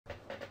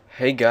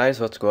Hey guys,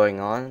 what's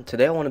going on?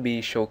 Today I want to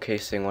be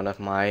showcasing one of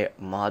my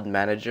mod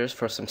managers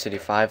for SimCity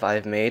 5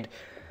 I've made.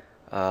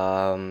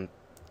 Um,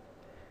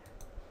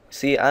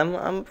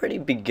 I'm pretty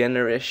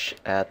beginnerish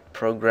at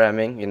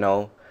programming.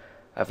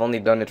 I've only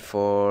done it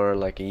for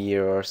like a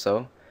year or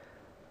so,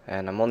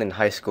 and I'm only in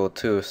high school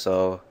too,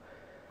 so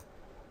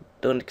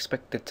don't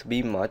expect it to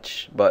be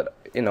much, but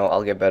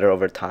I'll get better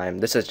over time.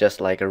 This is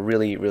just like a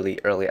really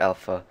early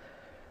alpha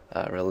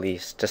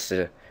release, just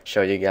to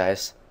show you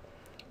guys.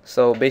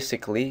 So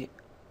basically,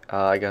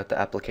 I got the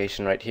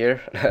application right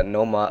here.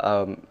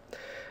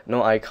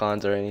 No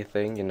icons or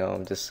anything.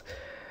 Just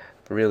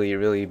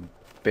really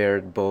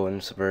bare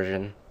bones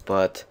version.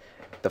 But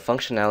the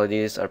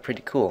functionalities are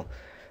pretty cool.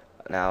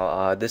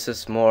 Now, this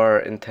is more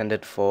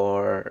intended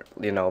for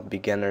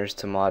beginners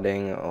to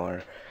modding,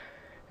 or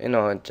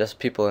just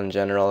people in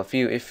general.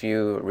 If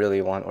you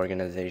really want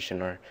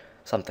organization or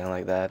something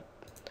like that.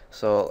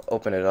 So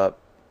open it up.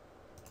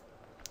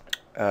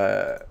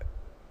 Uh,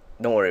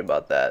 don't worry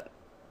about that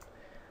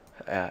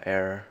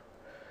error.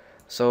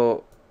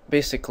 So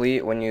basically,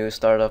 when you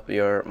start up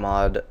your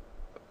mod,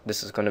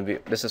 this is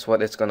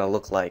what it's gonna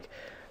look like.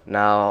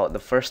 Now, the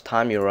first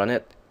time you run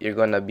it, you're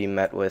gonna be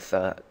met with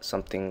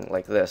something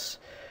like this.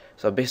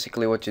 So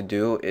basically, what you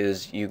do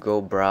is you go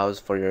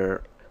browse for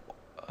your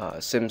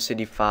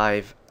SimCity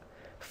 5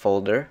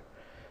 folder.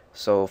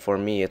 So for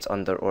me, it's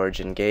under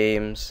Origin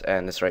Games,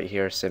 and it's right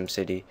here,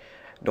 SimCity.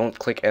 Don't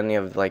click any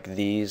of like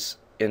these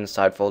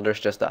inside folders,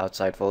 just the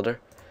outside folder.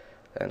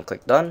 Then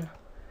click done,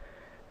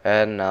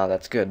 and now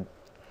that's good.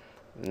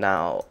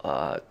 Now,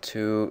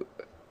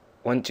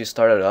 once you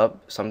start it up,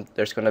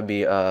 there's gonna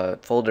be a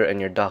folder in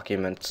your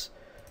documents.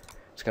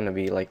 It's gonna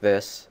be like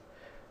this.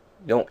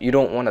 You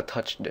don't want to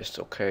touch this,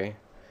 okay?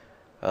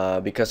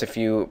 Because if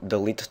you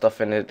delete stuff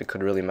in it, it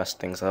could really mess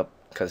things up.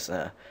 Because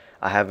I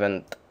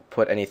haven't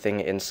put anything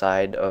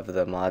inside of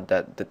the mod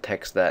that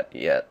detects that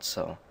yet.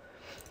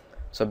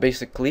 So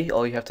basically,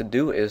 all you have to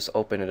do is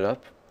open it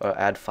up,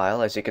 add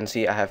file. As you can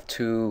see, I have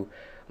two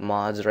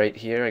mods right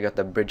here. I got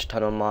the bridge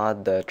tunnel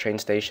mod, the train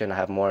station. I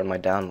have more in my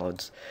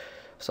downloads.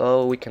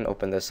 So we can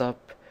open this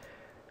up,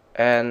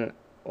 and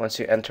once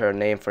you enter a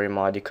name for your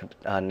mod, you could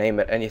name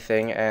it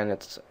anything, and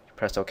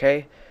press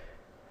OK,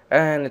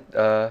 and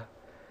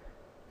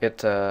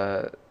it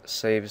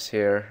saves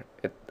here.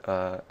 It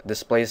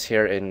displays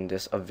here in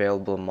this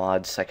available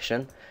mod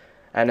section,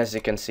 and as you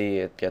can see,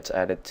 it gets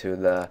added to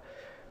the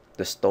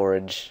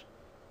storage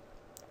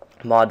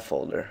mod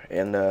folder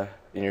in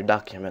your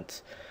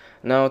documents.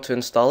 Now, to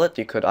install it,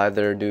 you could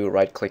either do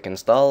right click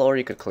install, or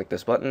you could click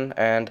this button,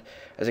 and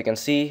as you can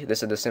see,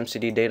 this is the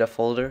SimCity data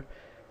folder.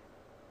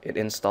 It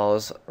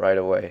installs right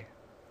away.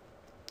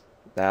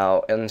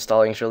 Now,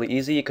 installing is really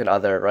easy. You could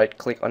either right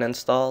click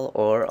uninstall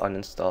or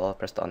uninstall,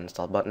 press the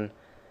uninstall button,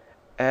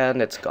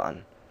 and it's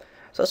gone.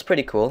 So it's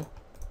pretty cool.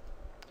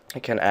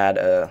 You can add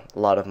a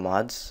lot of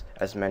mods,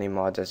 as many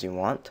mods as you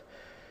want.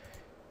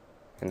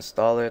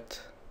 Install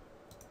it.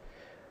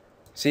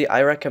 See,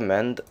 I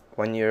recommend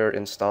when you're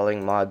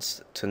installing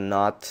mods to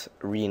not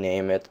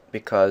rename it,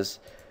 because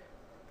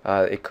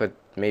it could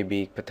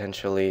maybe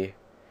potentially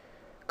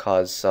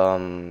cause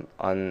some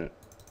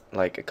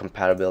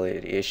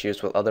compatibility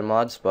issues with other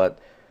mods. But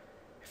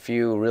if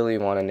you really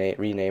want to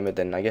rename it,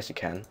 then I guess you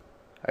can.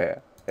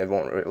 It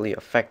won't really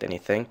affect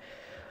anything.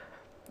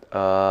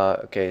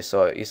 Okay,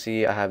 so you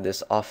see I have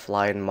this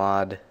offline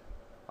mod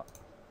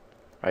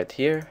right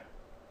here.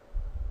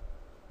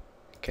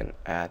 You can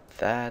add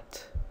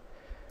that.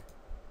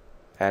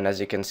 And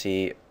as you can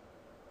see,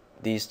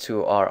 these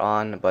two are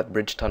on, but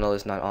bridge tunnel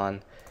is not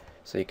on,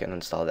 so you can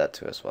install that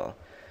too as well.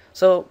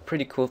 So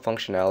pretty cool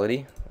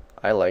functionality.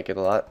 I like it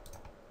a lot,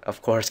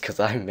 of course, because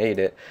I made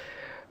it.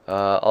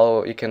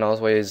 You can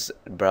always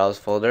browse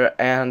folder,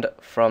 and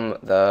from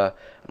the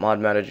mod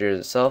manager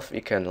itself,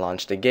 you can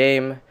launch the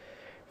game,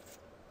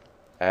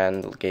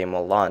 and the game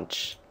will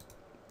launch.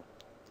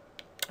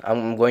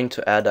 I'm going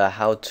to add a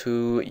how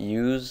to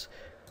use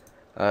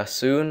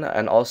soon,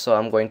 and also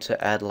I'm going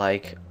to add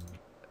like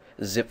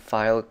zip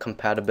file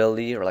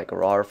compatibility, or like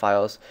RAR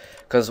files,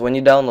 because when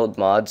you download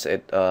mods,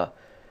 it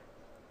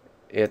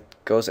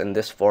goes in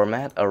this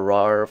format, a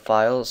RAR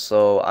file.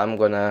 So I'm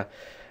gonna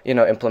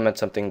implement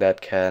something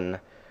that can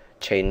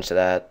change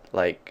that,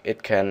 like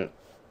it can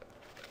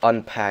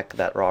unpack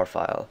that RAR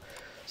file.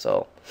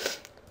 So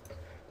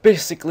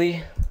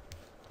basically,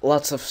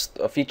 lots of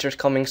features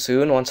coming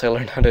soon once I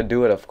learn how to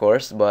do it, of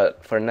course.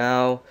 But for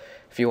now,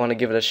 if you want to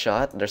give it a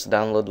shot, there's a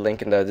download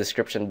link in the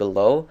description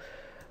below.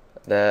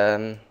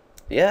 Then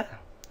yeah,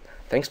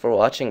 thanks for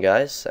watching,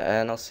 guys,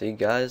 and I'll see you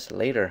guys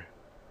later.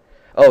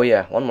 Oh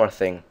yeah, one more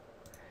thing.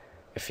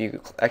 If you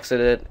exit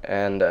it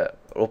and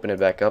open it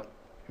back up,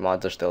 your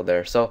mods are still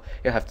there, so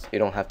you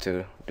don't have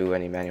to do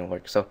any manual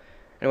work. So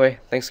anyway,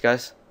 thanks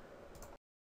guys.